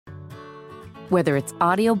Whether it's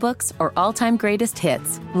audiobooks or all-time greatest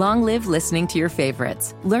hits, long live listening to your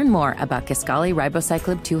favorites. Learn more about Kisqali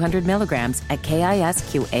Ribociclib 200 milligrams at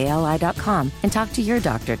KISQALI.com and talk to your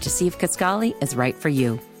doctor to see if Kisqali is right for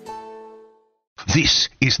you. This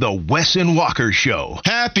is the Wes and Walker Show.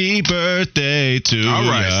 Happy birthday to you. All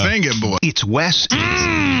right, sing it, boy. It's Wes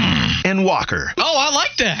and Walker. Oh, I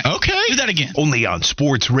like that. Okay. Do that again. Only on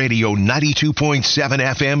Sports Radio 92.7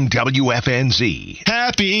 FM WFNZ.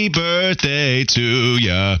 Happy birthday to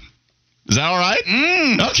ya. Is that all right?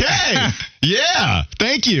 Okay. Yeah.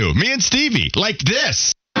 Thank you. Me and Stevie. Like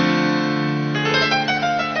this.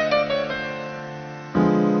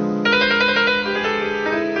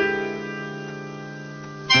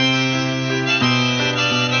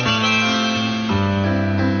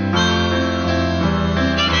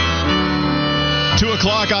 2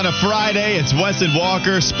 o'clock on a Friday. It's Wes and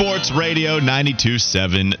Walker, Sports Radio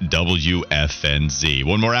 92.7 WFNZ.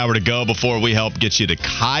 One more hour to go before we help get you to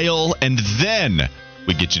Kyle, and then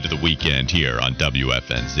we get you to the weekend here on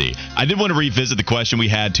WFNZ. I did want to revisit the question we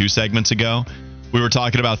had 2 segments ago. We were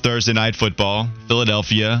talking about Thursday night football.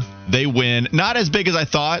 Philadelphia, they win. Not as big as I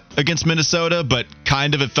thought against Minnesota, but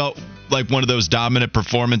kind of it felt like one of those dominant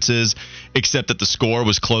performances, except that the score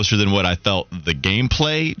was closer than what I felt the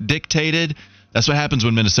gameplay dictated. That's what happens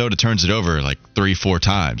when Minnesota turns it over like 3-4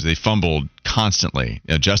 times. They fumbled constantly.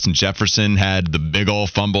 You know, Justin Jefferson had the big old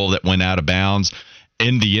fumble that went out of bounds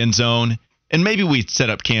in the end zone. And maybe we set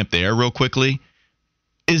up camp there real quickly.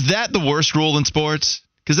 Is that the worst rule in sports?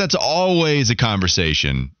 Because that's always a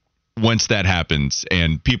conversation once that happens,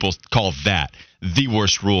 and people call that the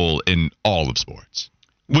worst rule in all of sports.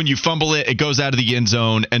 When you fumble it, it goes out of the end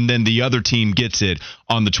zone, and then the other team gets it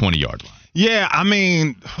on the 20-yard line. Yeah, I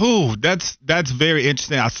mean, that's very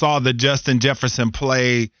interesting. I saw the Justin Jefferson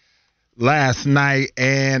play last night,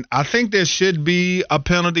 and I think there should be a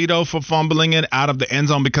penalty, though, for fumbling it out of the end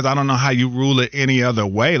zone, because I don't know how you rule it any other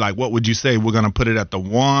way. Like, what would you say? We're going to put it at the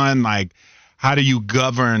 1? Like, how do you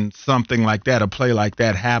govern something like that, a play like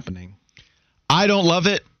that happening? I don't love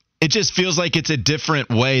it. It just feels like it's a different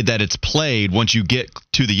way that it's played once you get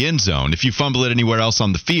to the end zone. If you fumble it anywhere else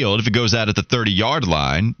on the field, if it goes out at the 30-yard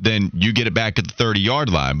line, then you get it back at the 30-yard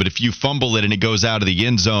line. But if you fumble it and it goes out of the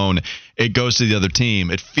end zone, it goes to the other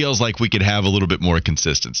team. It feels like we could have a little bit more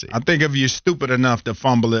consistency. I think if you're stupid enough to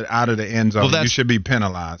fumble it out of the end zone, you should be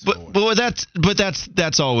penalized for it. But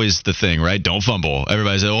that's always the thing, right? Don't fumble.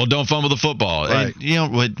 Everybody says, "Well, don't fumble the football." Right.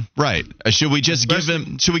 And, right. Should we just give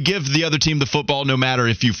the other team the football no matter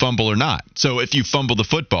if you fumble or not? So if you fumble the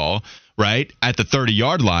football, right, at the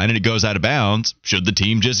 30-yard line and it goes out of bounds, should the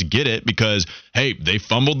team just get it because, hey, they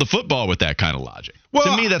fumbled the football with that kind of logic? Well,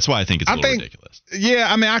 to me, that's why I think it's a little ridiculous. Yeah,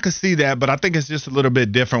 I mean, I could see that, but I think it's just a little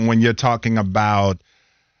bit different when you're talking about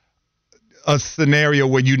a scenario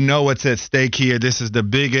where you know it's at stake here. This is the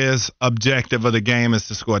biggest objective of the game is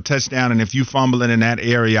to score a touchdown, and if you fumble it in that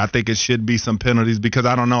area, I think it should be some penalties because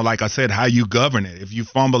I don't know, like I said, how you govern it. If you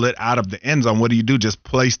fumble it out of the end zone, what do you do? Just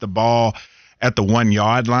place the ball at the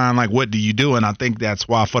 1-yard line? Like, what do you do? And I think that's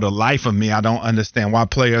why, for the life of me, I don't understand why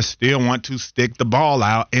players still want to stick the ball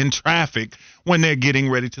out in traffic when they're getting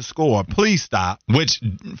ready to score. Please stop. Which,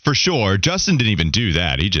 for sure, Justin didn't even do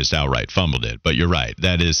that. He just outright fumbled it. But you're right.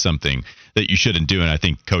 That is something that you shouldn't do, and I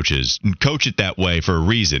think coaches coach it that way for a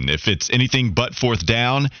reason. If it's anything but 4th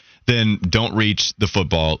down, then don't reach the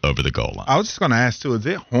football over the goal line. I was just going to ask, too, is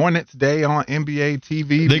it Hornets Day on NBA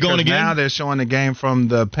TV? They going again? Now they're showing the game from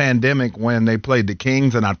the pandemic when they played the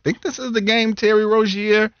Kings, and I think this is the game Terry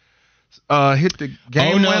Rozier hit the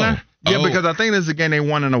game winner. Yeah, because I think this is the game they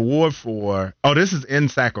won an award for. Oh, this is in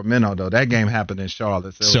Sacramento, though. That game happened in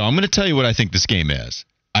Charlotte. So I'm going to tell you what I think this game is.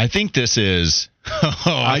 I think this is...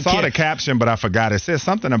 I saw the caption, but I forgot. It says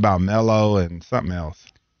something about Melo and something else.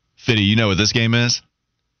 Fitty, you know what this game is?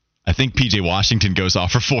 I think P.J. Washington goes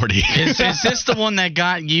off for 40. Is this the one that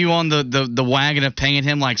got you on the wagon of paying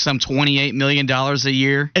him like some $28 million a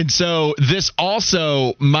year? And so this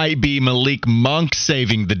also might be Malik Monk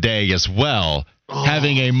saving the day as well,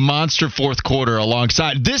 having a monster fourth quarter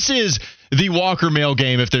alongside. This is the Walker Mail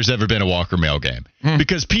game if there's ever been a Walker Mail game.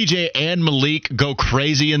 Because PJ and Malik go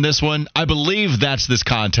crazy in this one. I believe that's this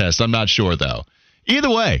contest. I'm not sure, though. Either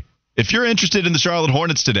way, if you're interested in the Charlotte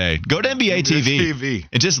Hornets today, go to NBA TV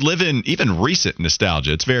and just live in even recent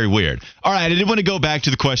nostalgia. It's very weird. All right, I did want to go back to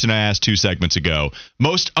the question I asked 2 segments ago.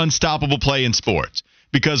 Most unstoppable play in sports,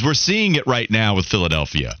 because we're seeing it right now with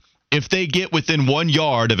Philadelphia. If they get within 1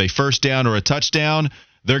 yard of a first down or a touchdown,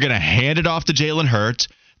 they're going to hand it off to Jalen Hurts.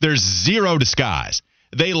 There's zero disguise.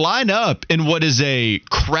 They line up in what is a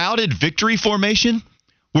crowded victory formation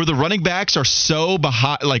where the running backs are so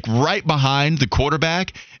behind, like right behind the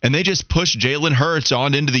quarterback, and they just push Jalen Hurts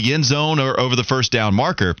on into the end zone or over the first down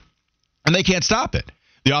marker, and they can't stop it.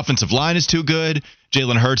 The offensive line is too good.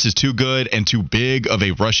 Jalen Hurts is too good and too big of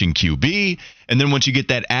a rushing QB. And then once you get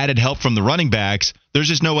that added help from the running backs, there's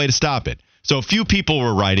just no way to stop it. So a few people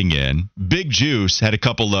were writing in. Big Juice had a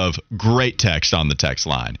couple of great texts on the text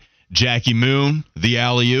line. Jackie Moon, the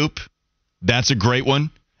alley-oop, that's a great one.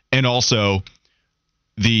 And also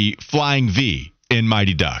the Flying V in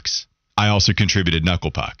Mighty Ducks. I also contributed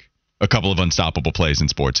Knuckle Puck, a couple of unstoppable plays in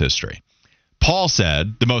sports history. Paul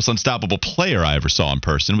said the most unstoppable player I ever saw in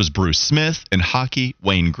person was Bruce Smith. In hockey,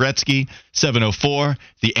 Wayne Gretzky. 704,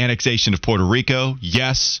 the annexation of Puerto Rico.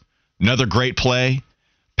 Yes, another great play.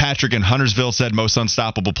 Patrick in Huntersville said most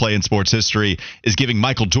unstoppable play in sports history is giving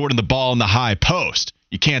Michael Jordan the ball in the high post.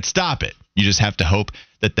 You can't stop it. You just have to hope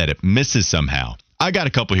that it misses somehow. I got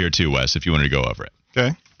a couple here too, Wes, if you wanted to go over it.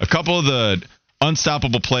 Okay. A couple of the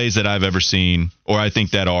unstoppable plays that I've ever seen, or I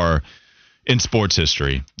think that are in sports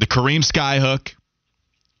history. The Kareem Skyhook.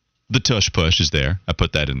 The tush push is there. I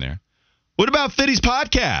put that in there. What about Fitty's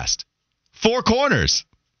podcast? Four corners.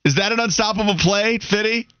 Is that an unstoppable play,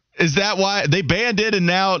 Fitty? Is that why they banned it and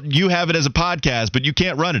now you have it as a podcast, but you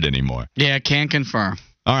can't run it anymore? Yeah, can confirm.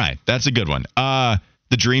 All right, that's a good one.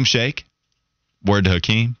 The Dream Shake. Word to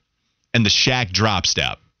Hakeem. And the Shaq drop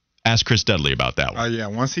step. Ask Chris Dudley about that one. Oh, yeah.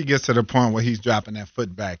 Once he gets to the point where he's dropping that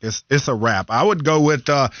foot back, it's a wrap. I would go with,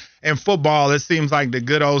 in football, it seems like the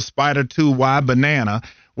good old Spider 2Y banana,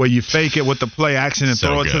 where you fake it with the play action and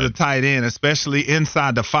throw it to the tight end, especially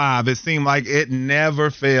inside the 5. It seemed like it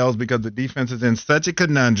never fails because the defense is in such a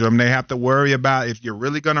conundrum. They have to worry about if you're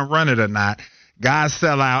really going to run it or not. Guys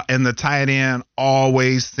sell out, and the tight end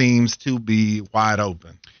always seems to be wide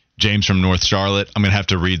open. James from North Charlotte. I'm going to have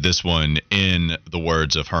to read this one in the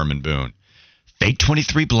words of Herman Boone. Fake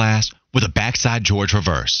 23 blast with a backside George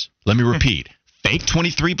reverse. Let me repeat. Fake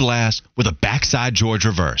 23 blast with a backside George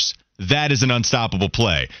reverse. That is an unstoppable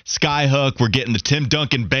play. Skyhook, we're getting the Tim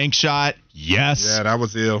Duncan bank shot. Yes. Yeah, that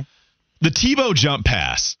was ill. The Tebow jump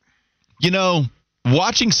pass. You know,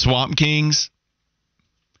 watching Swamp Kings,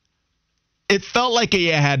 it felt like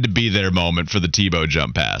it had to be their moment for the Tebow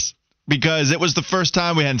jump pass. Because it was the first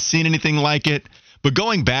time we hadn't seen anything like it. But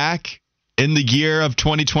going back in the year of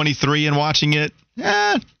 2023 and watching it,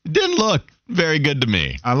 it didn't look very good to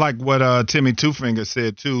me. I like what Timmy Two Fingers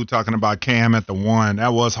said, too, talking about Cam at the 1.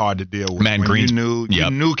 That was hard to deal with. Man, you knew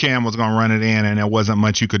Cam was going to run it in, and there wasn't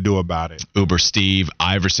much you could do about it. Uber Steve,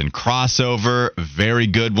 Iverson crossover. Very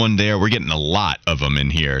good one there. We're getting a lot of them in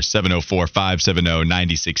here.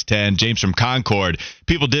 704-570-9610. James from Concord.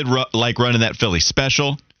 People did like running that Philly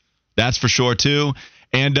special. That's for sure, too.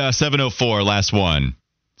 And 704, last one,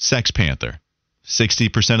 Sex Panther.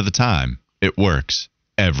 60% of the time, it works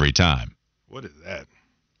every time. What is that?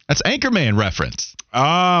 That's Anchorman reference.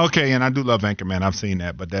 Oh, okay. And I do love Anchorman. I've seen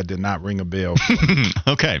that, but that did not ring a bell.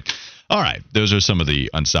 Okay. All right. Those are some of the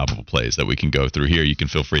unstoppable plays that we can go through here. You can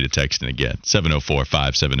feel free to text in again.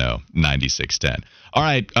 704-570-9610. All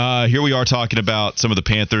right. Here we are talking about some of the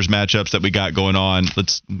Panthers matchups that we got going on.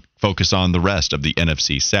 Let's focus on the rest of the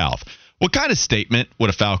NFC South. What kind of statement would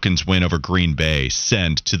a Falcons win over Green Bay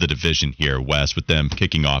send to the division here, Wes, with them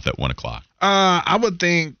kicking off at 1 o'clock? I would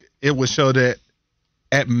think it would show that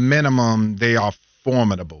at minimum they are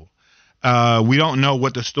formidable. We don't know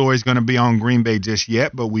what the story is going to be on Green Bay just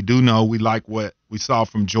yet, but we do know we like what we saw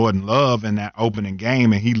from Jordan Love in that opening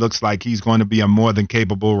game, and he looks like he's going to be a more than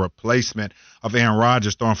capable replacement of Aaron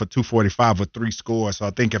Rodgers, throwing for 245 with 3 scores. So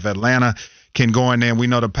I think if Atlanta can go in there, and we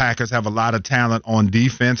know the Packers have a lot of talent on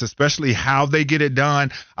defense, especially how they get it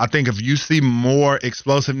done. I think if you see more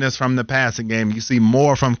explosiveness from the passing game, you see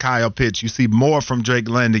more from Kyle Pitts, you see more from Drake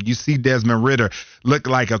London, you see Desmond Ridder look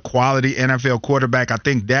like a quality NFL quarterback, I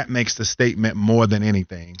think that makes the statement more than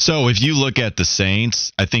anything. So if you look at the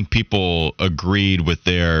Saints, I think people agreed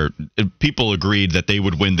that they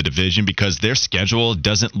would win the division because their schedule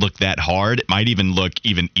doesn't look that hard. It might even look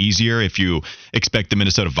even easier if you expect the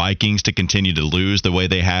Minnesota Vikings to continue to lose the way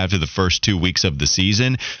they have through the first 2 weeks of the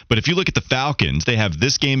season. But if you look at the Falcons, they have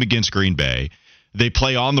this game against Green Bay. They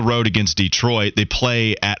play on the road against Detroit. They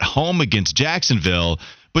play at home against Jacksonville.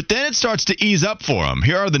 But then it starts to ease up for them.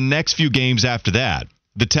 Here are the next few games after that.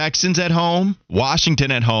 The Texans at home,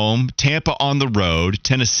 Washington at home, Tampa on the road,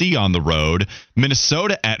 Tennessee on the road,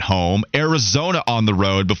 Minnesota at home, Arizona on the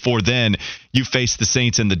road. Before then, you face the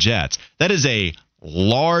Saints and the Jets. That is a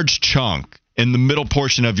large chunk in the middle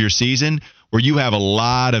portion of your season where you have a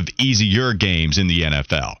lot of easier games in the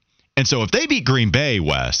NFL. And so if they beat Green Bay,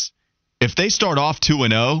 Wes, if they start off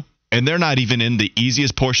 2-0, and they're not even in the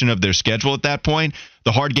easiest portion of their schedule at that point.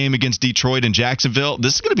 The hard game against Detroit and Jacksonville,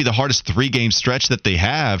 this is going to be the hardest 3-game stretch that they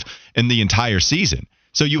have in the entire season.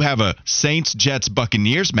 So you have a Saints, Jets,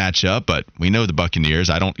 Buccaneers matchup, but we know the Buccaneers.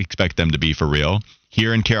 I don't expect them to be for real.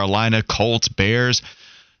 Here in Carolina, Colts, Bears.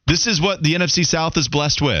 This is what the NFC South is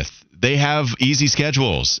blessed with. They have easy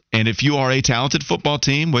schedules. And if you are a talented football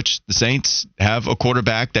team, which the Saints have a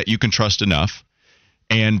quarterback that you can trust enough,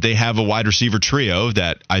 and they have a wide receiver trio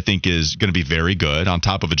that I think is going to be very good on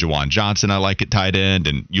top of a Juwan Johnson, I like at tight end.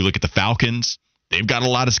 And you look at the Falcons, they've got a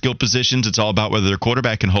lot of skill positions. It's all about whether their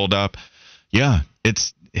quarterback can hold up. Yeah,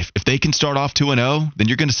 it's if they can start off 2-0, then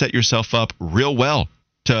you're going to set yourself up real well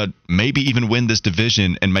to maybe even win this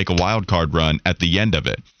division and make a wild card run at the end of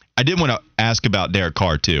it. I did want to ask about Derek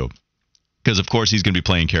Carr, too, because, of course, he's going to be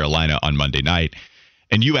playing Carolina on Monday night.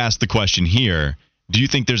 And you asked the question here, do you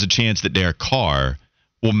think there's a chance that Derek Carr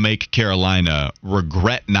will make Carolina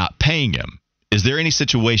regret not paying him? Is there any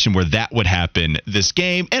situation where that would happen this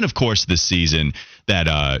game and, of course, this season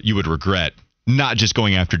that you would regret not just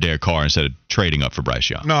going after Derek Carr instead of trading up for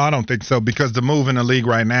Bryce Young? No, I don't think so, because the move in the league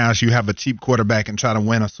right now is you have a cheap quarterback and try to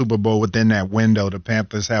win a Super Bowl within that window. The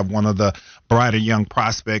Panthers have one of the brighter young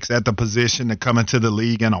prospects at the position to come into the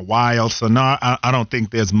league in a while. So, no, I don't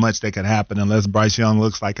think there's much that could happen unless Bryce Young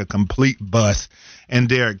looks like a complete bust and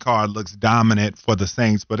Derek Carr looks dominant for the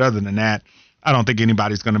Saints. But other than that, I don't think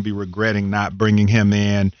anybody's going to be regretting not bringing him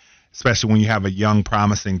in, especially when you have a young,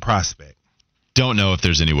 promising prospect. Don't know if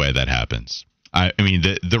there's any way that happens. I mean,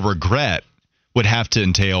 the regret would have to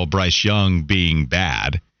entail Bryce Young being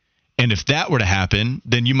bad. And if that were to happen,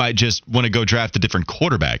 then you might just want to go draft a different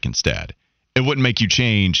quarterback instead. It wouldn't make you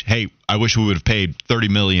change, hey, I wish we would have paid $30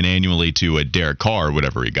 million annually to a Derek Carr or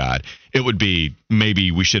whatever he got. It would be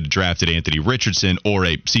maybe we should have drafted Anthony Richardson or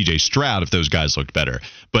a C.J. Stroud if those guys looked better.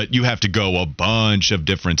 But you have to go a bunch of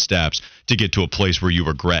different steps to get to a place where you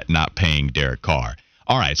regret not paying Derek Carr.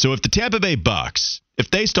 All right, so if the Tampa Bay Bucks, if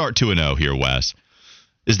they start 2-0 here, Wes,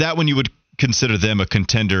 is that when you would consider them a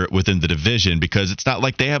contender within the division? Because it's not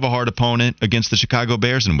like they have a hard opponent against the Chicago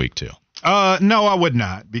Bears in week 2. No, I would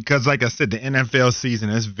not, because like I said, the NFL season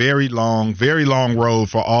is very long road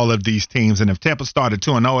for all of these teams. And if Tampa started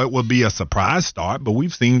 2-0, it would be a surprise start. But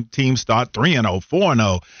we've seen teams start 3-0,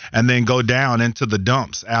 4-0, and then go down into the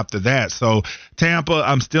dumps after that. So Tampa,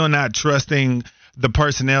 I'm still not trusting the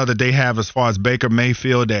personnel that they have as far as Baker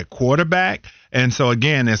Mayfield at quarterback. And so,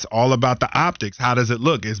 again, it's all about the optics. How does it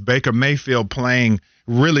look? Is Baker Mayfield playing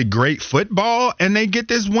really great football and they get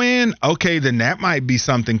this win? Okay, then that might be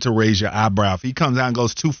something to raise your eyebrow. If he comes out and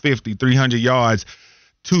goes 250, 300 yards,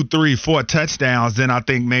 2, 3, 4 touchdowns, then I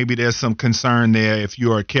think maybe there's some concern there if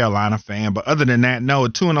you're a Carolina fan. But other than that, no, a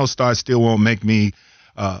 2-0 start still won't make me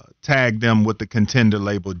tag them with the contender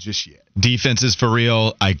label just yet. Defense is for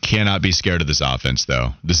real. I cannot be scared of this offense,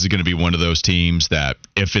 though. This is going to be one of those teams that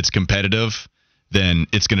if it's competitive, then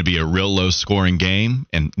it's going to be a real low-scoring game.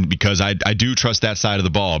 And because I do trust that side of the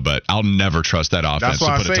ball, but I'll never trust that offense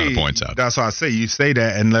to put a ton of points up. That's why I say you say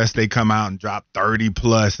that unless they come out and drop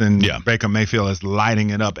 30-plus and Baker Mayfield is lighting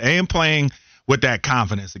it up and playing with that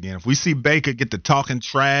confidence again. If we see Baker get to talking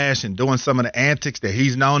trash and doing some of the antics that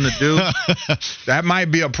he's known to do, that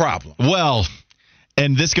might be a problem. Well,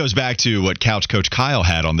 and this goes back to what Couch Coach Kyle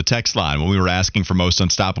had on the text line when we were asking for most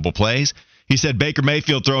unstoppable plays. He said Baker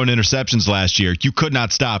Mayfield throwing interceptions last year, you could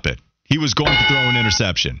not stop it. He was going to throw an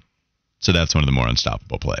interception. So that's one of the more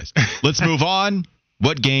unstoppable plays. Let's move on.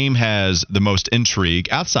 What game has the most intrigue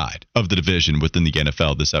outside of the division within the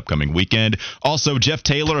NFL this upcoming weekend? Also, Jeff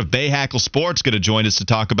Taylor of Bay Hackle Sports going to join us to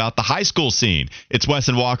talk about the high school scene. It's Wes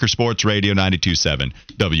and Walker Sports Radio 92.7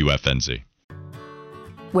 WFNZ.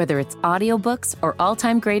 Whether it's audiobooks or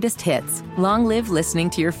all-time greatest hits, long live listening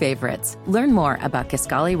to your favorites. Learn more about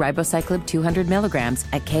Kisqali Ribociclib 200 milligrams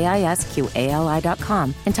at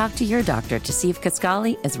KISQALI.com and talk to your doctor to see if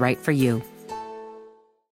Kisqali is right for you.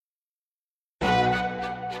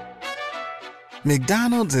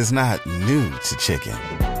 McDonald's is not new to chicken.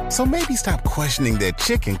 So maybe stop questioning their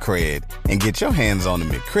chicken cred and get your hands on the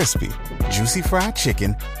McCrispy. Juicy fried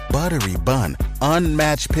chicken, buttery bun,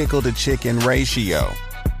 unmatched pickle to chicken ratio.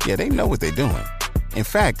 Yeah, they know what they're doing. In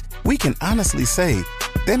fact, we can honestly say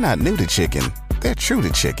they're not new to chicken, they're true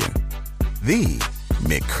to chicken. The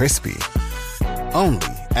McCrispy. Only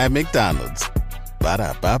at McDonald's.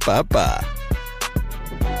 Ba-da-ba-ba-ba.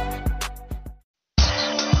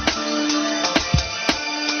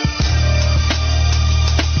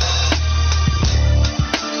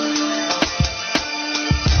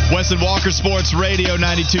 Wes and Walker Sports Radio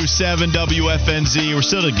 92.7 WFNZ. We're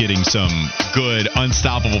still getting some good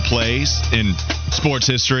unstoppable plays in sports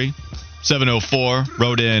history. 704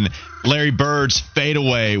 wrote in, Larry Bird's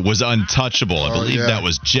fadeaway was untouchable. I believe that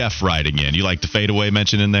was Jeff writing in. You like the fadeaway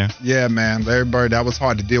mentioned in there? Yeah, man. Larry Bird, that was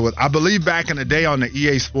hard to deal with. I believe back in the day on the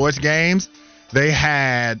EA Sports games, they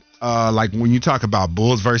had, like when you talk about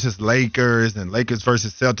Bulls versus Lakers and Lakers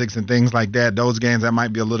versus Celtics and things like that, those games, that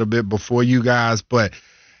might be a little bit before you guys, but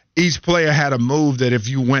each player had a move that if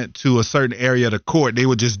you went to a certain area of the court, they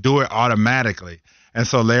would just do it automatically. And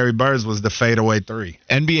so Larry Bird's was the fadeaway three.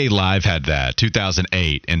 NBA Live had that,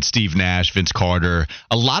 2008, and Steve Nash, Vince Carter.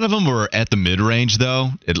 A lot of them were at the mid-range, though.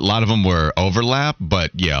 A lot of them were overlap,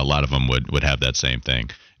 but, yeah, a lot of them would have that same thing.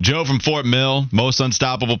 Joe from Fort Mill, most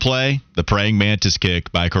unstoppable play, the praying mantis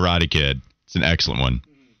kick by Karate Kid. It's an excellent one.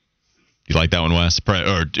 You like that one, Wes?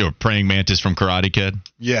 Or praying mantis from Karate Kid?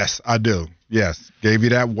 Yes, I do. Yes. Gave you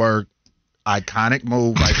that work. Iconic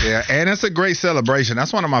move right there. And it's a great celebration.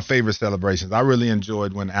 That's one of my favorite celebrations. I really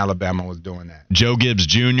enjoyed when Alabama was doing that. Joe Gibbs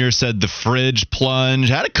Jr. said the fridge plunge.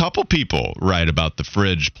 Had a couple people write about the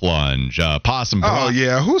fridge plunge. Possum. Oh,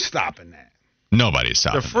 yeah. Who's stopping that? Nobody's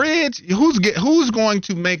stopping the fridge? Who's going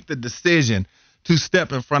to make the decision to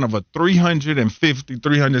step in front of a 350,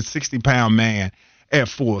 360-pound man at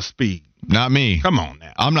full speed? Not me. Come on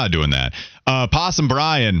now. I'm not doing that. Possum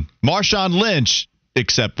Brian, Marshawn Lynch,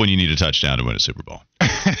 except when you need a touchdown to win a Super Bowl.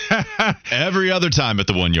 Every other time at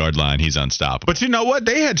the 1-yard line, he's unstoppable. But you know what?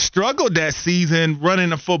 They had struggled that season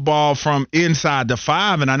running the football from inside the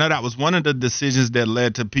 5, and I know that was one of the decisions that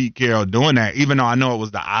led to Pete Carroll doing that, even though I know it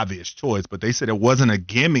was the obvious choice. But they said it wasn't a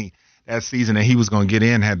gimme that season that he was going to get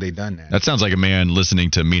in had they done that. That sounds like a man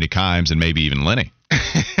listening to Mina Kimes and maybe even Lenny.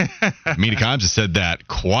 Mina Kimes has said that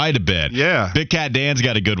quite a bit. Yeah. Big Cat Dan's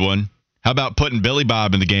got a good one. How about putting Billy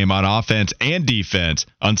Bob in the game on offense and defense?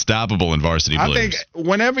 Unstoppable in Varsity Blues. I think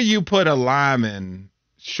whenever you put a lineman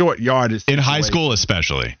short yardage in high school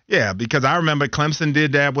especially. Yeah, because I remember Clemson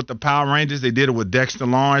did that with the Power Rangers. They did it with Dexter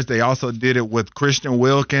Lawrence. They also did it with Christian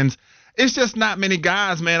Wilkins. It's just not many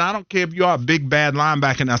guys, man. I don't care if you are a big, bad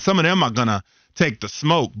linebacker. Now, some of them are going to take the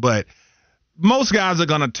smoke, but most guys are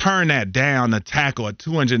going to turn that down to tackle a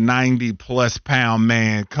 290-plus pound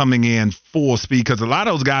man coming in full speed because a lot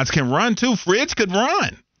of those guys can run, too. Fridge could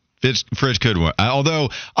run. Fridge could run. Although,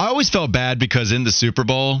 I always felt bad because in the Super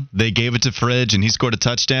Bowl, they gave it to Fridge, and he scored a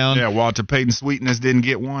touchdown. Yeah, Walter Payton Sweetness didn't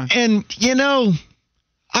get one. And, you know,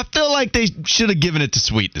 I feel like they should have given it to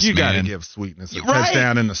Sweetness, You got to man. give Sweetness a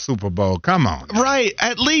touchdown in the Super Bowl. Come on. Right.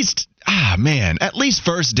 At least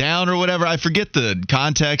first down or whatever. I forget the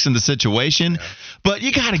context and the situation. Yeah. But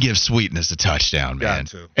you got to give Sweetness a touchdown, man. Got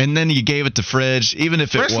to. And then you gave it to Fridge, even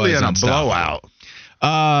if especially it was in a blowout.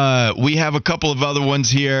 We have a couple of other ones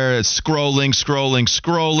here. Scrolling.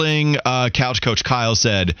 Couch Coach Kyle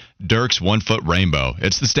said, Dirk's 1-foot rainbow.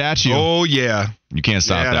 It's the statue. Oh, yeah. You can't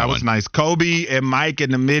stop that one. Yeah, that was nice. Kobe and Mike in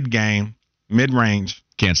the mid-range.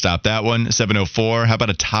 Can't stop that one. 704. How about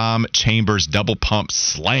a Tom Chambers double pump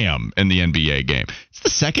slam in the NBA game? It's the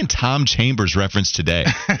second Tom Chambers reference today.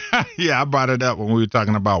 Yeah, I brought it up when we were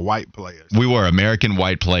talking about white players. We were American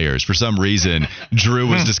white players. For some reason, Drew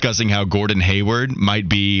was discussing how Gordon Hayward might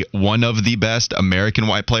be one of the best American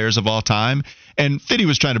white players of all time. And Fitty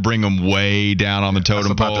was trying to bring him way down on the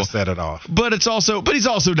totem pole. To set it off. But he's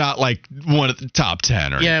also not like one of the top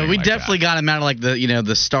 10 or anything. Yeah, we like definitely that. got him out of like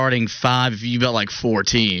the starting 5 if you got like 4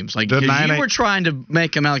 teams. Like you were trying to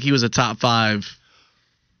make him out like he was a top 5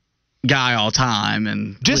 guy all time.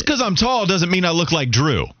 And just because I'm tall doesn't mean I look like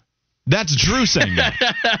Drew. That's Drew saying that.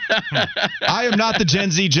 I am not the Gen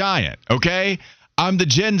Z giant, okay? I'm the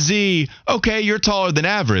Gen Z, okay, you're taller than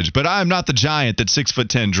average, but I'm not the giant that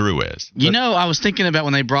 6'10" Drew is. You know, I was thinking about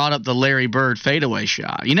when they brought up the Larry Bird fadeaway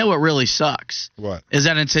shot. You know what really sucks? What? Is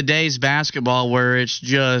that in today's basketball where it's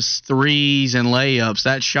just threes and layups,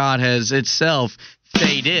 that shot has itself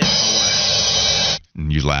faded away.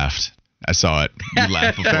 You laughed. I saw it. You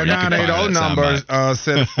laughed before that you could find 980 that number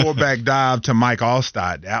said fullback dive to Mike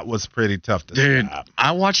Allstott. That was pretty tough to stop.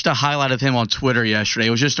 I watched a highlight of him on Twitter yesterday.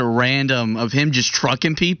 It was just a random of him just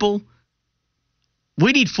trucking people.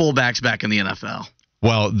 We need fullbacks back in the NFL.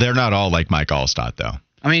 Well, they're not all like Mike Allstott, though.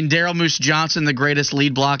 I mean, Daryl Moose Johnson, the greatest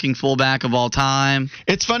lead blocking fullback of all time.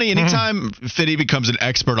 It's funny, anytime Fitty becomes an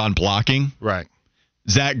expert on blocking. Right.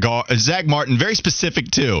 Zach Martin, very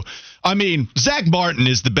specific too. I mean, Zach Martin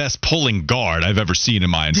is the best pulling guard I've ever seen in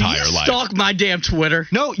my entire life. Stalk my damn Twitter.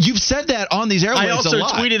 No, you've said that on these airwaves a lot. I also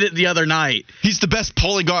tweeted it the other night. He's the best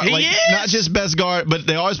pulling guard. He is? Not just best guard, but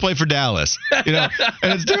they always play for Dallas. And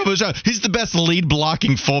it's terrible. He's the best lead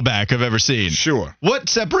blocking fullback I've ever seen. Sure. What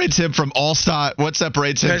separates him from all-star? What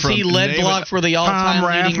separates him from... Because he led block for the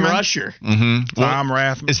all-time leading rusher. Mm-hmm. Tom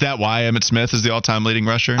Rathman. Is that why Emmitt Smith is the all-time leading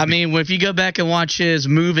rusher? I mean, if you go back and watch his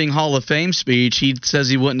moving Hall of Fame speech, he says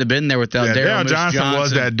he wouldn't have been there without Daryl Johnson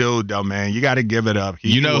was that dude, though, man. You got to give it up.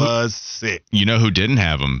 He was sick. You know who didn't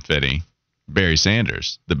have him, Fitty? Barry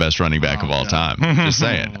Sanders, the best running back of all time. Just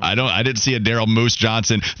saying. I didn't see a Daryl Moose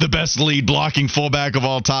Johnson, the best lead blocking fullback of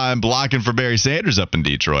all time, blocking for Barry Sanders up in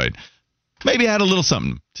Detroit. Maybe had a little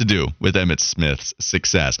something to do with Emmitt Smith's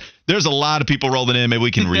success. There's a lot of people rolling in. Maybe we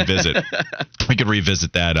can revisit.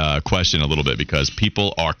 That question a little bit because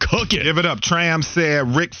people are cooking. Give it up. Tram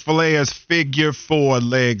said Ric Flair's figure 4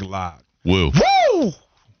 leg lock. Woo. Woo!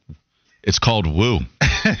 It's called woo.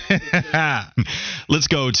 Let's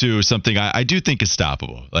go to something I do think is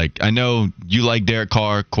stoppable. Like, I know you like Derek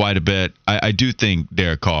Carr quite a bit. I do think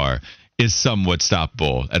Derek Carr is somewhat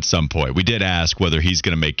stoppable at some point. We did ask whether he's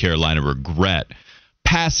going to make Carolina regret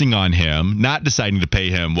passing on him, not deciding to pay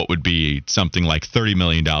him what would be something like $30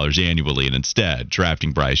 million annually and instead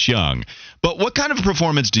drafting Bryce Young. But what kind of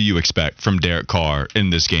performance do you expect from Derek Carr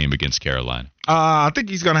in this game against Carolina? I think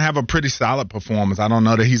he's going to have a pretty solid performance. I don't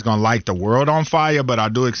know that he's going to light the world on fire, but I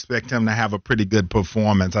do expect him to have a pretty good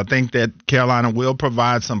performance. I think that Carolina will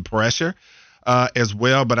provide some pressure as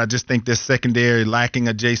well, but I just think this secondary lacking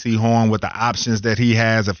a J.C. Horn with the options that he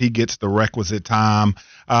has, if he gets the requisite time,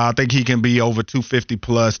 I think he can be over 250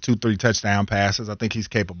 plus 2-3 touchdown passes. I think he's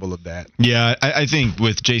capable of that. Yeah, I think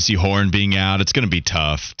with J.C. Horn being out, it's going to be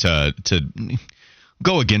tough to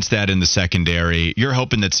go against that in the secondary. You're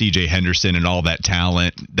hoping that C.J. Henderson and all that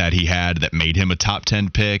talent that he had that made him a top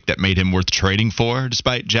 10 pick, that made him worth trading for,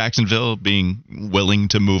 despite Jacksonville being willing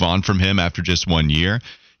to move on from him after just 1 year.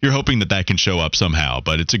 You're hoping that can show up somehow,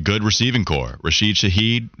 but it's a good receiving core. Rashid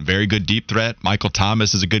Shaheed, very good deep threat. Michael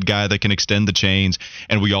Thomas is a good guy that can extend the chains,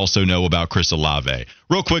 and we also know about Chris Olave.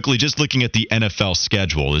 Real quickly, just looking at the NFL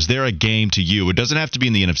schedule, is there a game to you? It doesn't have to be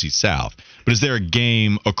in the NFC South, but is there a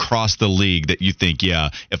game across the league that you think, yeah,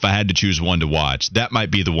 if I had to choose one to watch, that might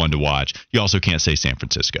be the one to watch? You also can't say San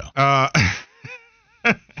Francisco.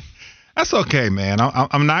 That's okay, man.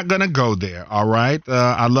 I'm not going to go there, all right?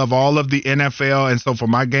 I love all of the NFL, and so for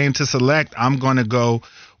my game to select, I'm going to go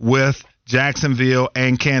with Jacksonville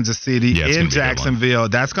and Kansas City in Jacksonville.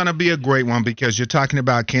 That's going to be a great one because you're talking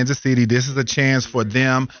about Kansas City. This is a chance for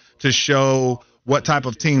them to show what type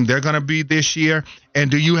of team they're going to be this year. And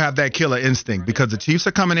do you have that killer instinct? Because the Chiefs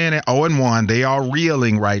are coming in at 0-1. They are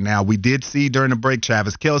reeling right now. We did see during the break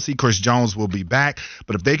Travis Kelce, Chris Jones will be back.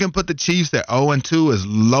 But if they can put the Chiefs at 0-2, as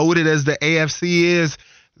loaded as the AFC is,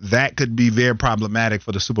 that could be very problematic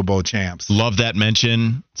for the Super Bowl champs. Love that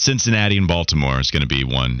mention. Cincinnati and Baltimore is going to be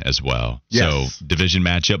one as well. Yes. So division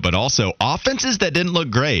matchup, but also offenses that didn't look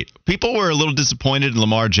great. People were a little disappointed in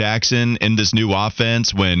Lamar Jackson in this new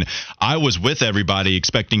offense when I was with everybody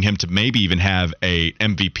expecting him to maybe even have a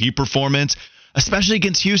MVP performance, especially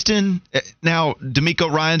against Houston. Now, D'Amico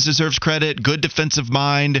Ryans deserves credit, good defensive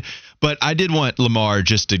mind, but I did want Lamar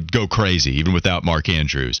just to go crazy even without Mark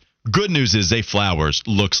Andrews. Good news is Zay Flowers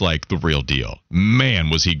looks like the real deal.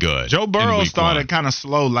 Man, was he good. Joe Burrow started kind of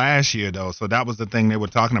slow last year, though, so that was the thing they were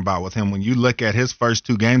talking about with him. When you look at his first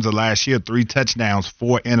 2 games of last year, 3 touchdowns,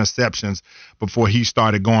 4 interceptions before he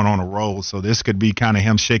started going on a roll. So this could be kind of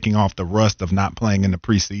him shaking off the rust of not playing in the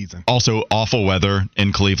preseason. Also, awful weather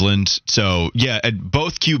in Cleveland. So, yeah,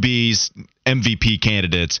 both QBs, MVP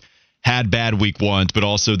candidates, had bad week ones, but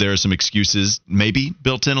also there are some excuses maybe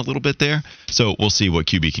built in a little bit there. So we'll see what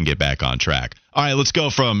QB can get back on track. All right, let's go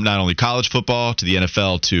from not only college football to the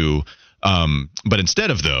NFL to but instead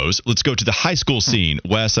of those, let's go to the high school scene.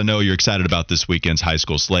 Wes, I know you're excited about this weekend's high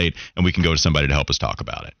school slate, and we can go to somebody to help us talk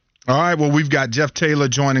about it. All right, well, we've got Jeff Taylor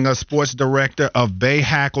joining us, sports director of Bay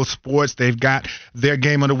Hackle Sports. They've got their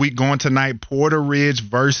game of the week going tonight, Porter Ridge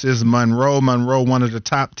versus Monroe. Monroe, one of the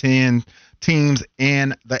top 10 teams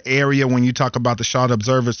in the area when you talk about the Charlotte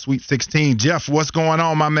Observer Sweet 16. Jeff, what's going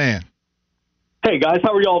on, my man? Hey, guys,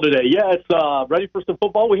 how are y'all today? Yeah, it's ready for some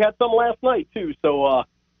football. We had some last night, too, so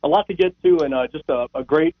a lot to get to, and just a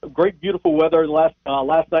great, beautiful weather last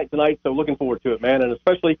night, tonight, so looking forward to it, man, and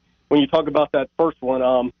especially when you talk about that first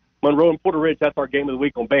one, Monroe and Porter Ridge, that's our game of the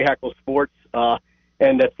week on Bay Hackle Sports,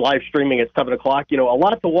 and that's live streaming at 7 o'clock. You know, a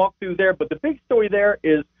lot to walk through there, but the big story there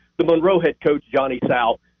is the Monroe head coach, Johnny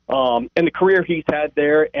Sal, and the career he's had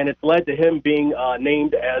there, and it's led to him being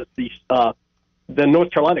named as the the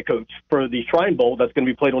North Carolina coach for the Shrine Bowl that's going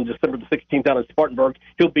to be played on December the 16th down in Spartanburg.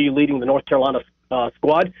 He'll be leading the North Carolina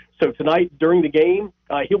squad. So tonight during the game,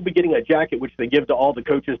 he'll be getting a jacket, which they give to all the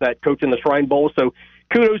coaches that coach in the Shrine Bowl. So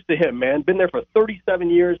kudos to him, man. Been there for 37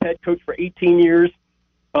 years, head coach for 18 years.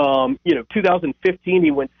 2015,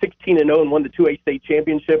 he went 16-0 and won the 2A state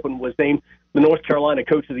championship and was named the North Carolina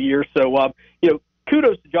Coach of the Year. So,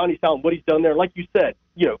 kudos to Johnny Salton, what he's done there. Like you said,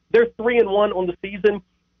 they're 3-1 on the season.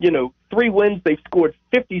 3 wins. They've scored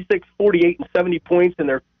 56, 48, and 70 points in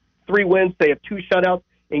their 3 wins. They have 2 shutouts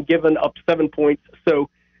and given up 7 points. So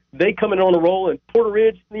they come in on a roll. And Porter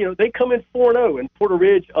Ridge, they come in 4-0. And Porter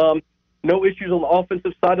Ridge, no issues on the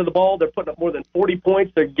offensive side of the ball. They're putting up more than 40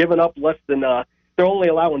 points. They're giving up less than they're only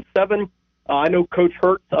allowing 7. I know Coach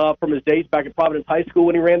Hurt from his days back at Providence High School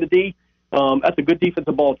when he ran the D. That's a good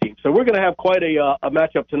defensive ball team. So we're going to have quite a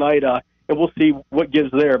matchup tonight, and we'll see what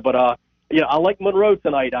gives there. But, I like Monroe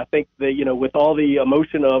tonight. I think that, with all the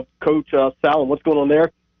emotion of Coach Sal and what's going on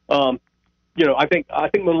there, I think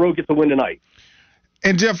Monroe gets a win tonight.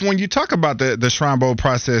 And, Jeff, when you talk about the Shrine Bowl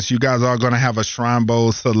process, you guys are going to have a Shrine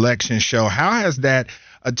Bowl selection show. How has that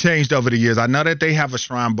changed over the years? I know that they have a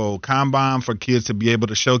Shrine Bowl combine for kids to be able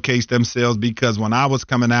to showcase themselves, because when I was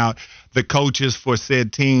coming out, the coaches for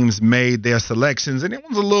said teams made their selections, and it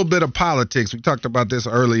was a little bit of politics. We talked about this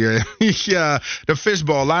earlier. The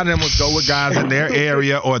fishbowl, a lot of them would go with guys in their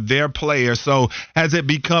area or their players. So has it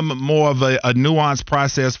become more of a nuanced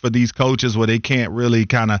process for these coaches where they can't really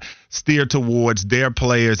kind of steer towards their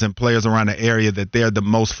players and players around the area that they're the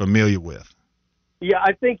most familiar with? Yeah,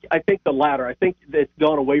 I think the latter. I think it's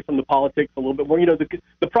gone away from the politics a little bit more.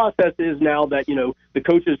 The process is now that, the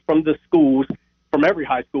coaches from the schools, from every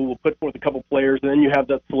high school, will put forth a couple players, and then you have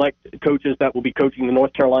the select coaches that will be coaching the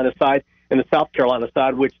North Carolina side and the South Carolina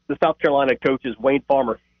side, which the South Carolina coach is Wayne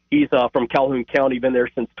Farmer. He's from Calhoun County, been there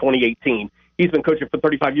since 2018. He's been coaching for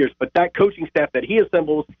 35 years. But that coaching staff that he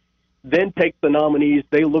assembles then takes the nominees,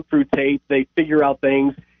 they look through tape, they figure out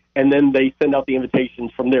things, and then they send out the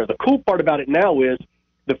invitations from there. The cool part about it now is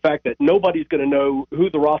the fact that nobody's going to know who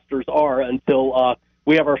the rosters are until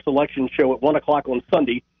we have our selection show at 1 o'clock on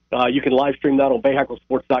Sunday. You can live stream that on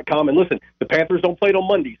BayHackleSports.com. And listen, the Panthers don't play it on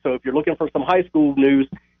Monday, so if you're looking for some high school news,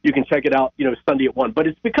 you can check it out, Sunday at 1. But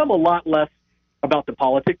it's become a lot less about the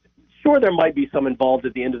politics. Sure, there might be some involved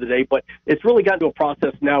at the end of the day, but it's really gotten to a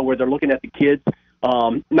process now where they're looking at the kids,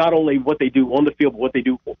 not only what they do on the field, but what they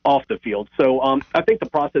do off the field. So I think the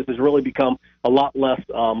process has really become a lot less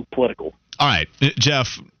political. All right,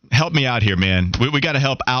 Jeff, help me out here, man. We got to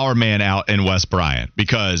help our man out in West Bryant,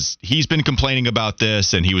 because he's been complaining about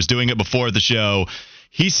this, and he was doing it before the show.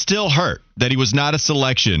 He's still hurt that he was not a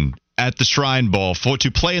selection at the Shrine Bowl to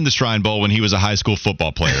play in the Shrine Bowl when he was a high school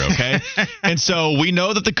football player, okay? And so we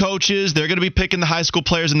know that the coaches, they're going to be picking the high school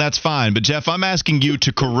players, and that's fine. But, Jeff, I'm asking you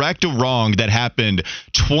to correct a wrong that happened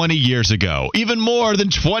 20 years ago, even more than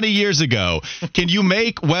 20 years ago. Can you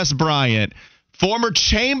make West Bryant, former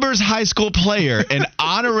Chambers high school player, an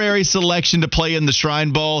honorary selection to play in the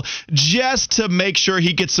Shrine Bowl, just to make sure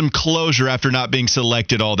he gets some closure after not being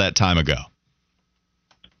selected all that time ago?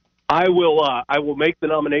 I will make the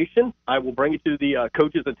nomination. I will bring it to the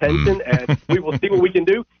coach's attention, and we will see what we can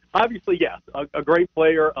do. Obviously, yes, a great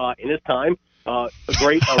player in his time, a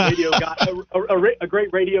great radio guy, a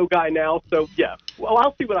great radio guy now. So, yeah, well,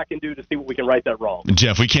 I'll see what I can do to see what we can right that wrong.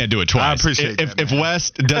 Jeff, we can't do it twice. I appreciate that. If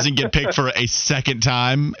West doesn't get picked for a second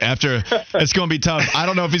time after, it's going to be tough. I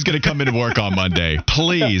don't know if he's going to come into work on Monday.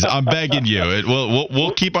 Please, I'm begging you.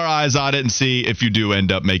 We'll keep our eyes on it and see if you do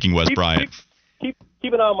end up making West Bryant.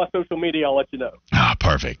 Keep an eye on my social media. I'll let you know.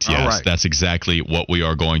 Perfect. Yes, right. That's exactly what we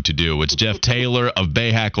are going to do. It's Jeff Taylor of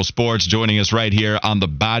Bayhackle Sports joining us right here on the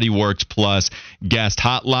Bodyworks Plus guest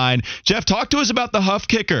hotline. Jeff, talk to us about the Huff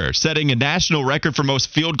Kicker setting a national record for most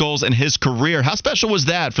field goals in his career. How special was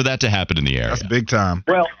that for that to happen in the area? That's big time.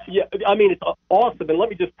 Well, yeah, I mean, it's awesome. And let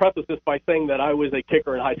me just preface this by saying that I was a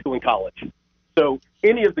kicker in high school and college. So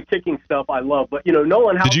any of the kicking stuff I love, but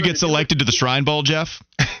Nolan Hauser. Did you get selected to the Shrine Bowl, Jeff?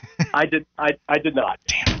 I did not.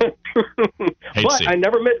 Damn. But I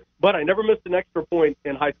never missed an extra point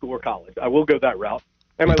in high school or college. I will go that route.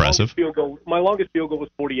 And Impressive. My longest field goal was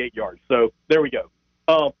 48 yards. So there we go.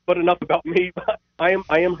 But enough about me. I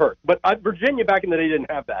am hurt. But Virginia back in the day didn't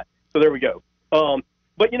have that. So there we go.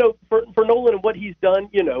 But for Nolan and what he's done,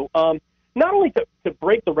 not only to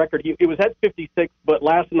break the record, it was at 56, but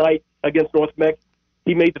last night against North Mex,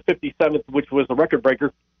 he made the 57th, which was the record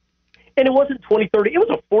breaker. And it wasn't 20-30. It was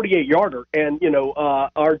a 48-yarder. And,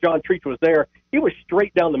 our John Treach was there. He was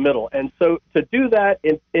straight down the middle. And so to do that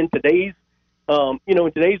in today's,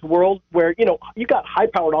 in today's world where, you got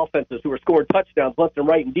high-powered offenses who are scoring touchdowns left and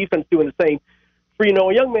right and defense doing the same,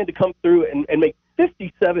 for, a young man to come through and make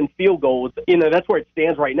 57 field goals, that's where it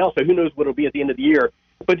stands right now. So who knows what it'll be at the end of the year.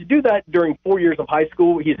 But to do that during 4 years of high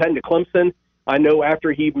school, he's heading to Clemson. I know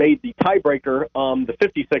after he made the tiebreaker, the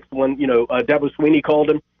 56th one, Dabo Sweeney called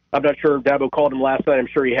him. I'm not sure if Dabo called him last night. I'm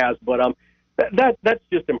sure he has. But that's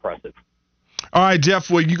just impressive. All right, Jeff,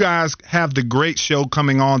 well, you guys have the great show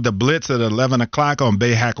coming on, The Blitz, at 11 o'clock on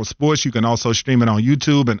Bay Hackle Sports. You can also stream it on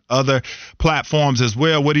YouTube and other platforms as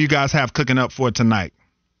well. What do you guys have cooking up for tonight?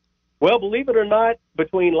 Well, believe it or not,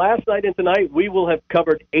 between last night and tonight, we will have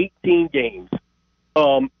covered 18 games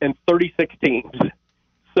and 36 teams.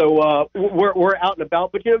 So we're out and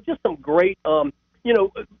about. But, just some great, you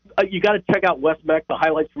got to check out West Meck, the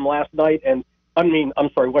highlights from last night.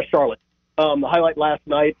 West Charlotte. The highlight last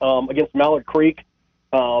night against Mallard Creek.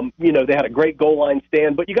 They had a great goal line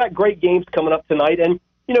stand. But you got great games coming up tonight. And,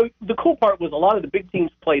 the cool part was a lot of the big teams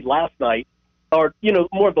played last night, or,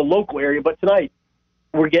 more of the local area. But tonight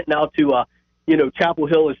we're getting out to, Chapel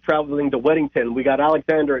Hill is traveling to Weddington. We got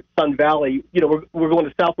Alexander at Sun Valley. We're going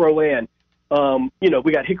to South Rowan.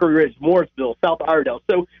 We got Hickory Ridge, Morrisville, South Iredell.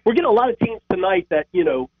 So we're getting a lot of teams tonight that,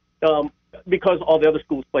 because all the other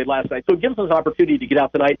schools played last night. So it gives us an opportunity to get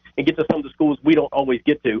out tonight and get to some of the schools we don't always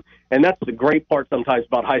get to. And that's the great part sometimes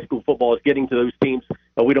about high school football, is getting to those teams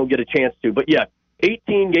we don't get a chance to. But,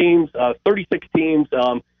 18 games, 36 teams.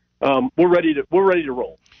 We're ready to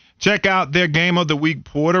roll. Check out their game of the week,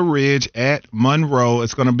 Porter Ridge at Monroe.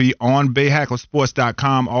 It's going to be on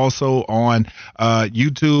BayHackleSports.com, also on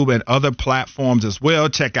YouTube and other platforms as well.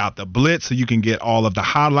 Check out The Blitz so you can get all of the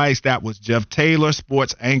highlights. That was Jeff Taylor,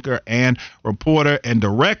 sports anchor and reporter and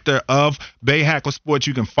director of Bay Hackle Sports.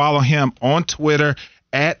 You can follow him on Twitter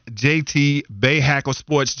at JT Bay Hackle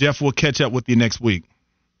Sports. Jeff, we'll catch up with you next week.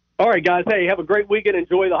 All right, guys. Hey, have a great weekend.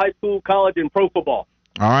 Enjoy the high school, college, and pro football.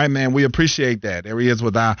 All right, man. We appreciate that. There he is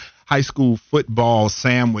with our high school football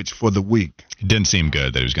sandwich for the week. It didn't seem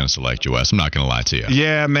good that he was going to select you, Wes. I'm not going to lie to you.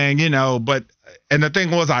 Yeah, man. And the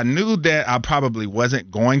thing was, I knew that I probably wasn't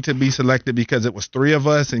going to be selected because it was three of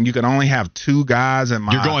us, and you can only have two guys. And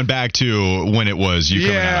you're going back to when it was you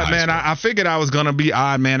coming out of high school. I figured I was going to be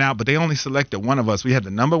odd man out, but they only selected one of us. We had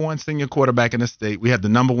the number one senior quarterback in the state. We had the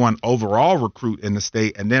number one overall recruit in the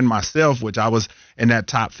state, and then myself, which I was in that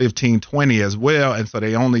top 15, 20 as well. And so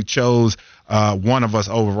they only chose one of us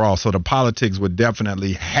overall. So the politics were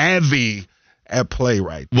definitely heavy at play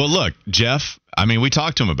right there. Well, look, Jeff, we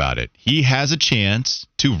talked to him about it. He has a chance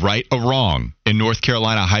to right a wrong in North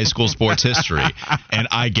Carolina high school sports history. And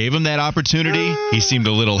I gave him that opportunity. He seemed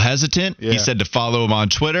a little hesitant. Yeah. He said to follow him on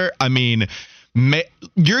Twitter.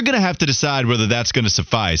 You're going to have to decide whether that's going to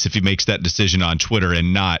suffice if he makes that decision on Twitter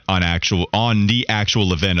and not on the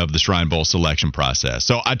actual event of the Shrine Bowl selection process.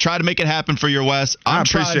 So I try to make it happen for your Wes. I'm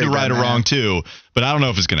trying to right a wrong too, but I don't know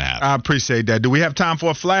if it's going to happen. I appreciate that. Do we have time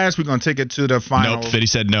for a flash? We're going to take it to the final. Nope. Fitty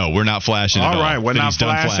said no. We're not flashing at all. All right. We're not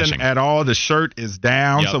flashing at all. The shirt is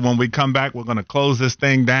down. Yep. So when we come back, we're going to close this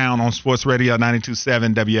thing down on Sports Radio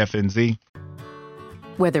 92.7 WFNZ.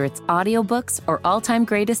 Whether it's audiobooks or all-time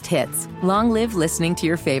greatest hits, long live listening to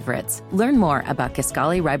your favorites. Learn more about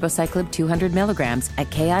Kisqali Ribociclib 200 milligrams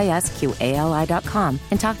at KISQALI.com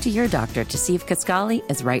and talk to your doctor to see if Kisqali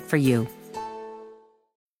is right for you.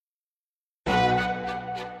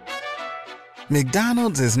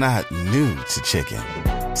 McDonald's is not new to chicken.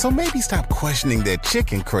 So maybe stop questioning their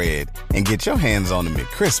chicken cred and get your hands on the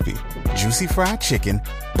McCrispy. Juicy fried chicken,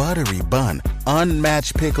 buttery bun,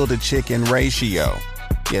 unmatched pickle-to-chicken ratio.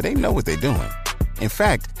 Yeah, they know what they're doing. In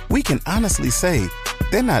fact, we can honestly say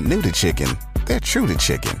they're not new to chicken. They're true to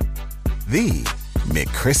chicken. The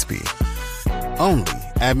McCrispy. Only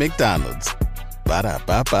at McDonald's.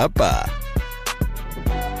 Ba-da-ba-ba-ba.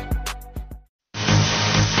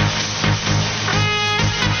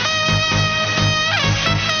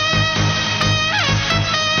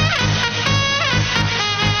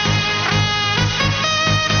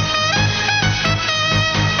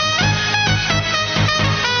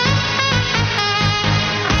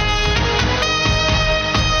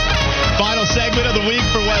 Segment of the week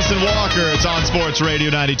for Wes and Walker. It's on Sports Radio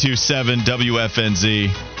 92.7 WFNZ.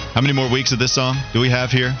 How many more weeks of this song do we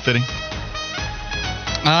have here, Fitting?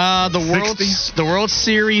 The World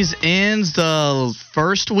Series ends the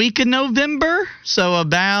first week in November, so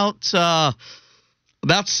about 6.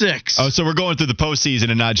 Oh, so we're going through the postseason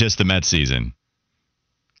and not just the Mets season,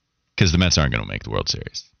 because the Mets aren't going to make the World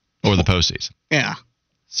Series or the postseason. Yeah.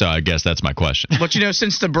 So I guess that's my question. But,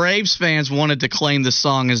 since the Braves fans wanted to claim the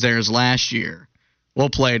song as theirs last year, we'll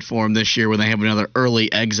play it for them this year when they have another early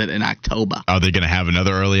exit in October. Are they going to have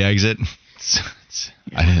another early exit?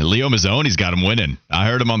 Leo Mazzoni's got him winning. I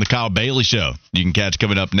heard him on the Kyle Bailey show. You can catch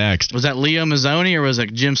coming up next. Was that Leo Mazzoni or was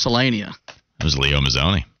it Jim Selania? It was Leo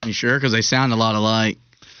Mazzoni. You sure? Because they sound a lot alike.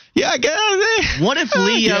 Yeah, I guess. What if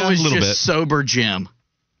Leo was just sober Jim?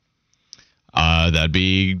 That'd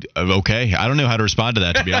be okay. I don't know how to respond to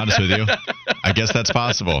that, to be honest with you. I guess that's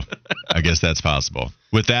possible.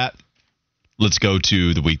 With that, let's go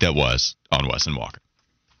to the week that was on Wes and Walker.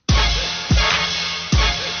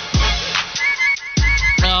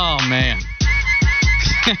 Oh, man.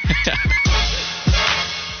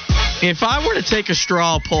 If I were to take a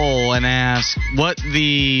straw poll and ask what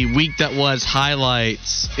the week that was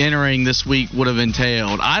highlights entering this week would have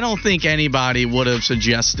entailed, I don't think anybody would have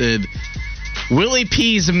suggested Willie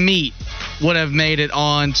P's meat would have made it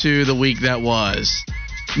on to the week that was.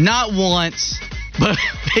 Not once, but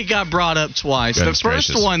it got brought up twice. Goodness the first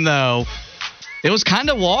gracious. one, though, it was kind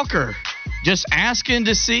of Walker just asking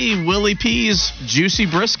to see Willie P's juicy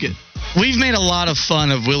brisket. We've made a lot of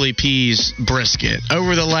fun of Willie P's brisket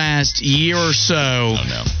over the last year or so. Oh,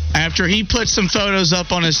 no. After he put some photos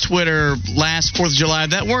up on his Twitter last 4th of July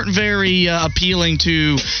that weren't very appealing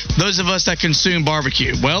to those of us that consume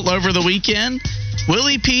barbecue. Well, over the weekend,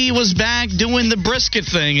 Willie P was back doing the brisket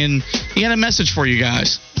thing, and he had a message for you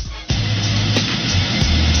guys.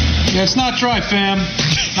 Yeah, it's not dry, fam.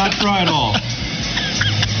 Not dry at all.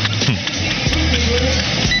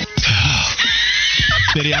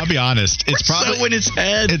 Fitty, I'll be honest. It's probably so in his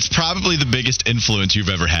head. It's probably the biggest influence you've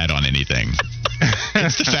ever had on anything.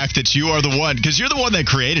 It's the fact that you are the one, because you're the one that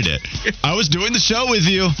created it. I was doing the show with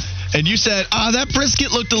you, and you said, that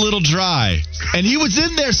brisket looked a little dry. And he was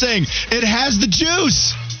in there saying, it has the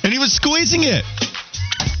juice. And he was squeezing it.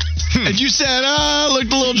 And you said,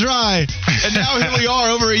 looked a little dry. And now here we are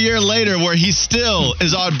over a year later where he still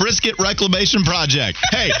is on Brisket Reclamation Project.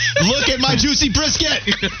 Hey, look at my juicy brisket.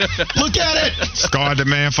 Look at it. Scarred the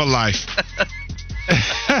man for life.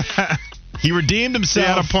 He redeemed himself.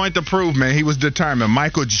 He had a point to prove, man. He was determined.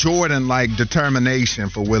 Michael Jordan-like determination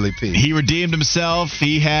for Willie P. He redeemed himself.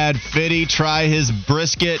 He had Fitty try his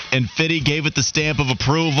brisket, and Fitty gave it the stamp of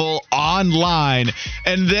approval online.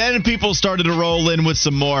 And then people started to roll in with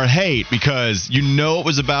some more hate because you know it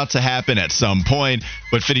was about to happen at some point.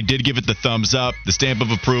 But Fitty did give it the thumbs up, the stamp of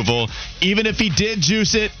approval. Even if he did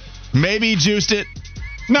juice it, maybe he juiced it.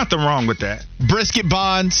 Nothing wrong with that. Brisket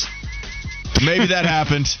bonds, maybe that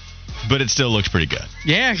happened. But it still looks pretty good.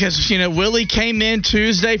 Yeah, because, Willie came in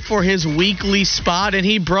Tuesday for his weekly spot, and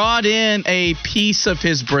he brought in a piece of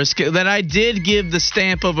his brisket that I did give the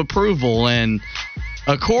stamp of approval. And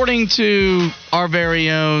according to our very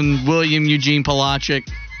own William Eugene Palachik,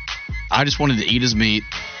 I just wanted to eat his meat.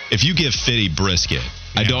 If you give Fitty brisket,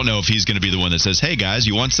 I don't know if he's going to be the one that says, hey, guys,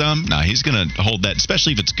 you want some? No, he's going to hold that,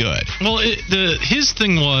 especially if it's good. Well, his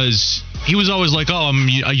thing was, he was always like,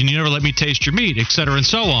 you never let me taste your meat, et cetera, and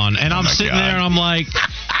so on. And I'm sitting there, and I'm like,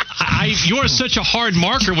 you are such a hard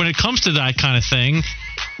marker when it comes to that kind of thing.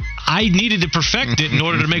 I needed to perfect it in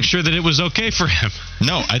order to make sure that it was okay for him.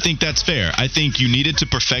 No, I think that's fair. I think you needed to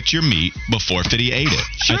perfect your meat before Fitty ate it.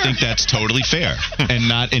 Sure. I think that's totally fair and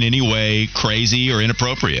not in any way crazy or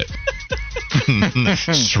inappropriate.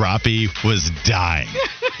 Shroppy was dying.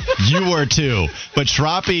 You were too. But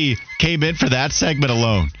Shroppy came in for that segment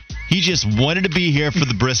alone. He just wanted to be here for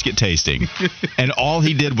the brisket tasting. And all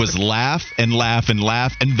he did was laugh and laugh and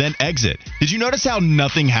laugh and then exit. Did you notice how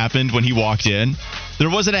nothing happened when he walked in? There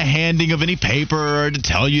wasn't a handing of any paper or to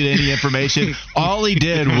tell you any information. All he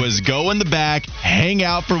did was go in the back, hang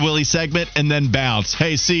out for Willie's segment, and then bounce.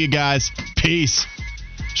 Hey, see you guys. Peace.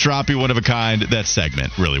 Shroppy, one of a kind. That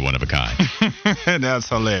segment, really one of a kind. That's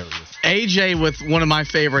hilarious. AJ with one of my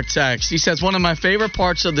favorite texts. He says, one of my favorite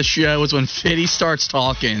parts of the show is when Fitty starts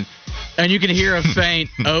talking, and you can hear a faint,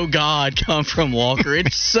 oh, God, come from Walker.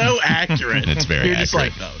 It's so accurate. It's very You're accurate. just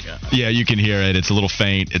like, oh, God. Yeah, you can hear it. It's a little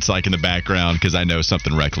faint. It's like in the background because I know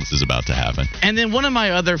something reckless is about to happen. And then one of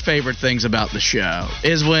my other favorite things about the show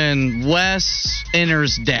is when Wes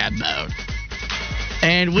enters dad mode.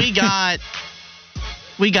 And we got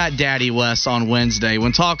Daddy Wes on Wednesday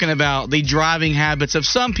when talking about the driving habits of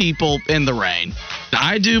some people in the rain.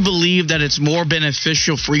 I do believe that it's more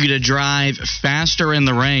beneficial for you to drive faster in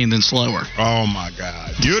the rain than slower. Oh, my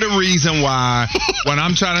God. You're the reason why when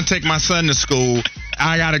I'm trying to take my son to school,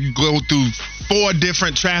 I got to go through 4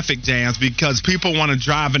 different traffic jams because people want to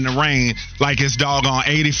drive in the rain like it's doggone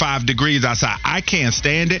 85 degrees outside. I can't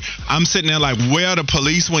stand it. I'm sitting there like, where are the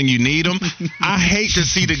police when you need them? I hate to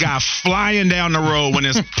see the guy flying down the road when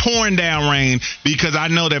it's pouring down rain because I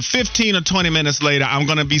know that 15 or 20 minutes later, I'm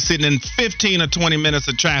going to be sitting in 15 or 20 minutes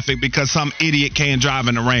of traffic because some idiot can't drive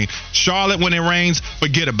in the rain. Charlotte, when it rains,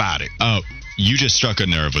 forget about it. You just struck a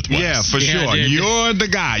nerve with Wes. Yeah, for sure. You're the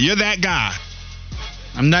guy. You're that guy.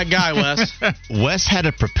 I'm that guy, Wes. Wes had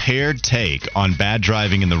a prepared take on bad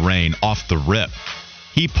driving in the rain off the rip.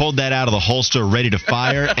 He pulled that out of the holster ready to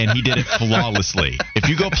fire, and he did it flawlessly. If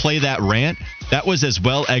you go play that rant, that was as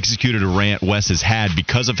well executed a rant Wes has had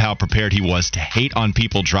because of how prepared he was to hate on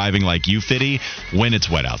people driving like you, Fitty, when it's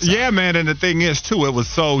wet outside. Yeah, man, and the thing is, too, it was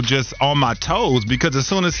so just on my toes because as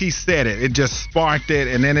soon as he said it, it just sparked it,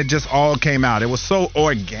 and then it just all came out. It was so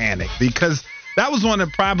organic because that was one of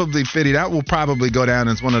probably, Fitty, that will probably go down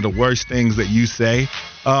as one of the worst things that you say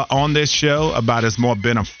on this show about it's more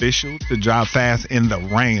beneficial to drive fast in the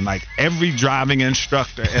rain. Like every driving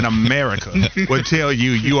instructor in America would tell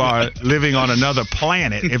you you are living on another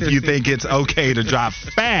planet if you think it's okay to drive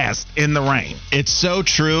fast in the rain. It's so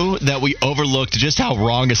true that we overlooked just how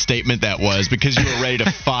wrong a statement that was because you were ready to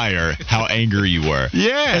fire how angry you were.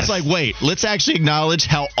 Yeah. It's like, wait, let's actually acknowledge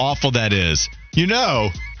how awful that is. You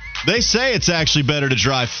know, they say it's actually better to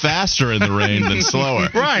drive faster in the rain than slower.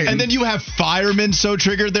 Right. And then you have firemen so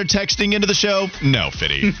triggered they're texting into the show. No,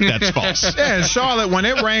 Fitty, that's false. Yeah, in Charlotte, when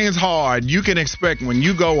it rains hard, you can expect when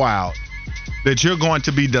you go out that you're going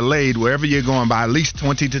to be delayed wherever you're going by at least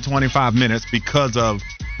 20 to 25 minutes because of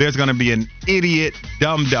there's going to be an idiot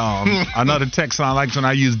dum-dum. Another text I like when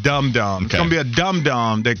I use dum-dum. It's going to be a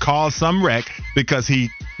dum-dum that caused some wreck because he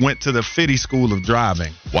went to the Fitty School of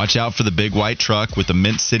Driving. Watch out for the big white truck with the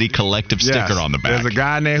Mint City Collective sticker on the back. There's a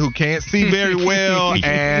guy in there who can't see very well,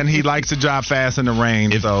 and he likes to drive fast in the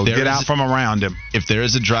rain, so get out from around him. If there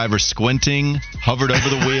is a driver squinting, hovered over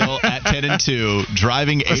the wheel at 10 and 2,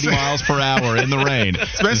 driving 80 miles per hour in the rain,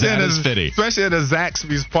 especially in the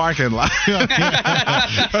Zaxby's parking lot.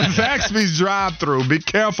 Zaxby's drive-through. Be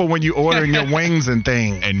careful when you're ordering your wings and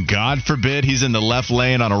things. And God forbid he's in the left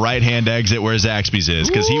lane on a right-hand exit where Zaxby's is,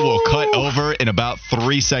 because he will cut over in about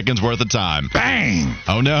 3 seconds worth of time. Bang!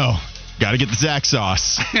 Oh, no. Got to get the Zax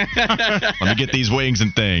sauce. Let me get these wings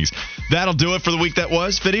and things. That'll do it for the week that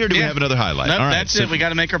was. Fitty, or do we have another highlight? Nope, all right, that's it. We got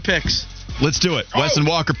to make our picks. Let's do it. Wes and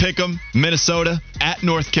Walker pick 'em. Minnesota at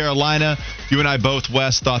North Carolina. You and I both,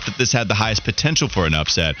 Wes, thought that this had the highest potential for an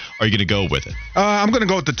upset. Are you going to go with it? I'm going to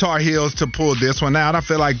go with the Tar Heels to pull this one out. I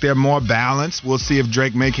feel like they're more balanced. We'll see if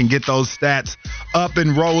Drake May can get those stats up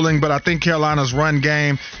and rolling. But I think Carolina's run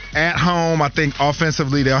game at home, I think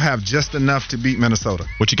offensively they'll have just enough to beat Minnesota.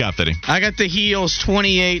 What you got, Fitty? I got the Heels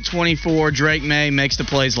 28-24. Drake May makes the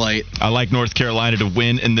plays late. I like North Carolina to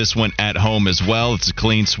win in this one at home as well. It's a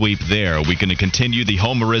clean sweep there. Are we going to continue the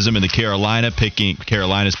homerism in the Carolina's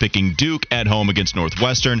picking Duke at home against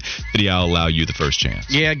Northwestern? Fitty, I'll allow you the first chance.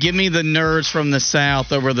 Yeah, give me the nerds from the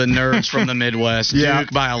South over the nerds from the Midwest.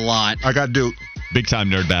 Duke by a lot. I got Duke. Big-time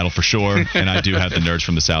nerd battle for sure, and I do have the nerds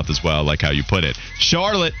from the South as well, like how you put it.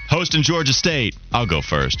 Charlotte hosting Georgia State. I'll go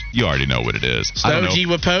first. You already know what it is. Stogie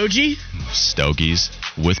with Poggi? Stogies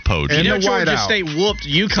with Poggi. You know Georgia State whooped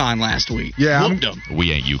UConn last week. Yeah, whooped them.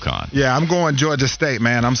 We ain't UConn. Yeah, I'm going Georgia State,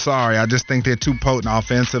 man. I'm sorry. I just think they're too potent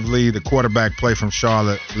offensively. The quarterback play from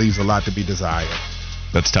Charlotte leaves a lot to be desired.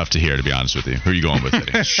 That's tough to hear, to be honest with you. Who are you going with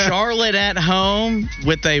today? Charlotte at home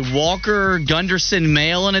with a Walker Gunderson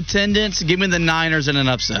male in attendance. Give me the Niners in an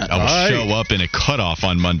upset. I will show up in a cutoff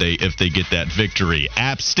on Monday if they get that victory.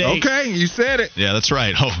 App State. Okay, you said it. Yeah, that's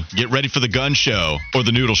right. Oh, get ready for the gun show, or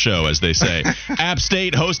the noodle show, as they say. App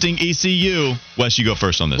State hosting ECU. Wes, you go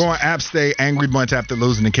first on this. Going App State, angry bunch after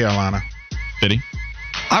losing to Carolina. Fitty?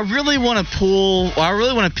 I really want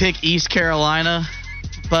to pick East Carolina,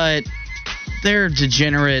 but they're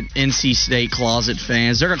degenerate NC State closet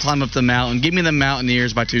fans. They're going to climb up the mountain. Give me the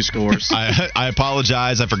Mountaineers by 2 scores. I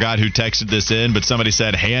apologize. I forgot who texted this in, but somebody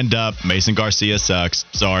said, hand up, Mason Garcia sucks.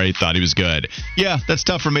 Sorry, thought he was good. Yeah, that's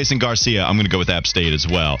tough for Mason Garcia. I'm going to go with App State as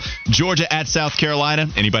well. Georgia at South Carolina.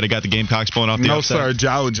 Anybody got the Gamecocks pulling off the upset? No, sir,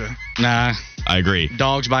 Georgia. Nah. I agree.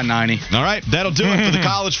 Dogs by 90. All right, that'll do it for the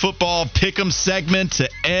college football pick'em segment to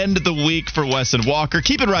end the week for Wes and Walker.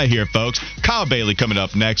 Keep it right here, folks. Kyle Bailey coming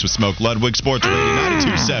up next with Smoke Ludwig, Sports Radio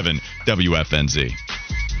 92.7 WFNZ.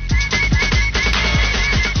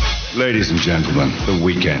 Ladies and gentlemen, the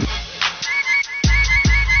weekend.